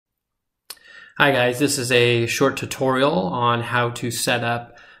Hi guys, this is a short tutorial on how to set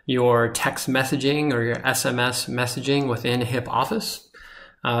up your text messaging or your SMS messaging within HIP Office.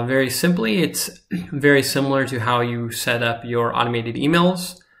 Very simply, it's very similar to how you set up your automated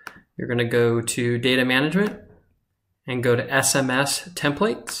emails. You're going to go to Data Management and go to SMS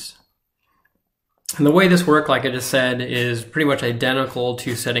Templates. And the way this works, like I just said, is pretty much identical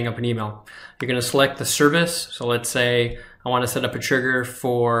to setting up an email. You're going to select the service. So let's say I want to set up a trigger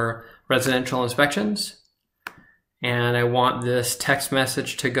for residential inspections, and I want this text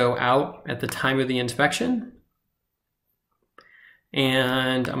message to go out at the time of the inspection.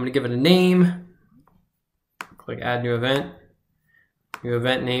 And I'm going to give it a name. Click Add New Event. New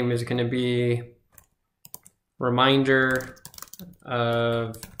event name is going to be Reminder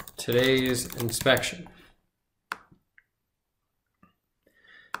of Today's Inspection.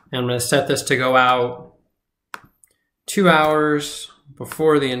 And I'm going to set this to go out 2 hours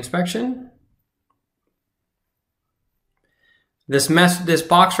before the inspection. This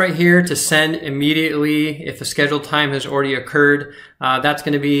box right here to send immediately if the scheduled time has already occurred, that's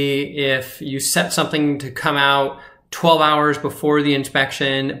going to be if you set something to come out 12 hours before the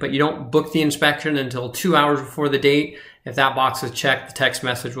inspection, but you don't book the inspection until 2 hours before the date. If that box is checked, the text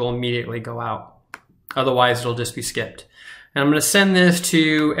message will immediately go out. Otherwise, it'll just be skipped. And I'm going to send this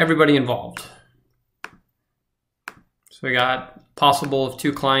to everybody involved. So we got possible of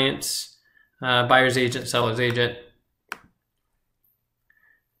 2 clients, buyer's agent, seller's agent.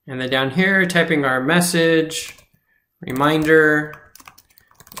 And then down here, typing our message, reminder,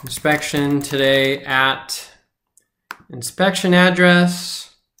 inspection today at inspection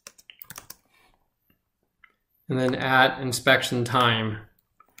address, and then at inspection time.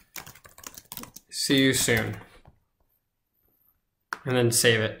 See you soon. And then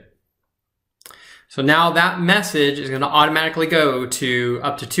save it. So now that message is going to automatically go to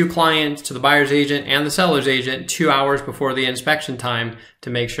up to 2 clients, to the buyer's agent and the seller's agent 2 hours before the inspection time to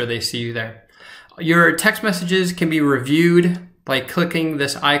make sure they see you there. Your text messages can be reviewed by clicking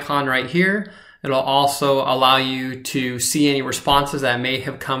this icon right here. It'll also allow you to see any responses that may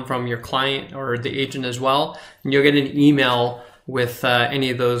have come from your client or the agent as well. And you'll get an email with any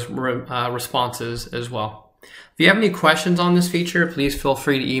of those responses as well. If you have any questions on this feature, please feel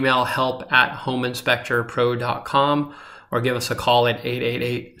free to email help@homeinspectorpro.com or give us a call at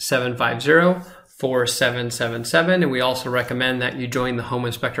 888-750-4777. And we also recommend that you join the Home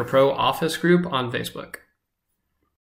Inspector Pro office group on Facebook.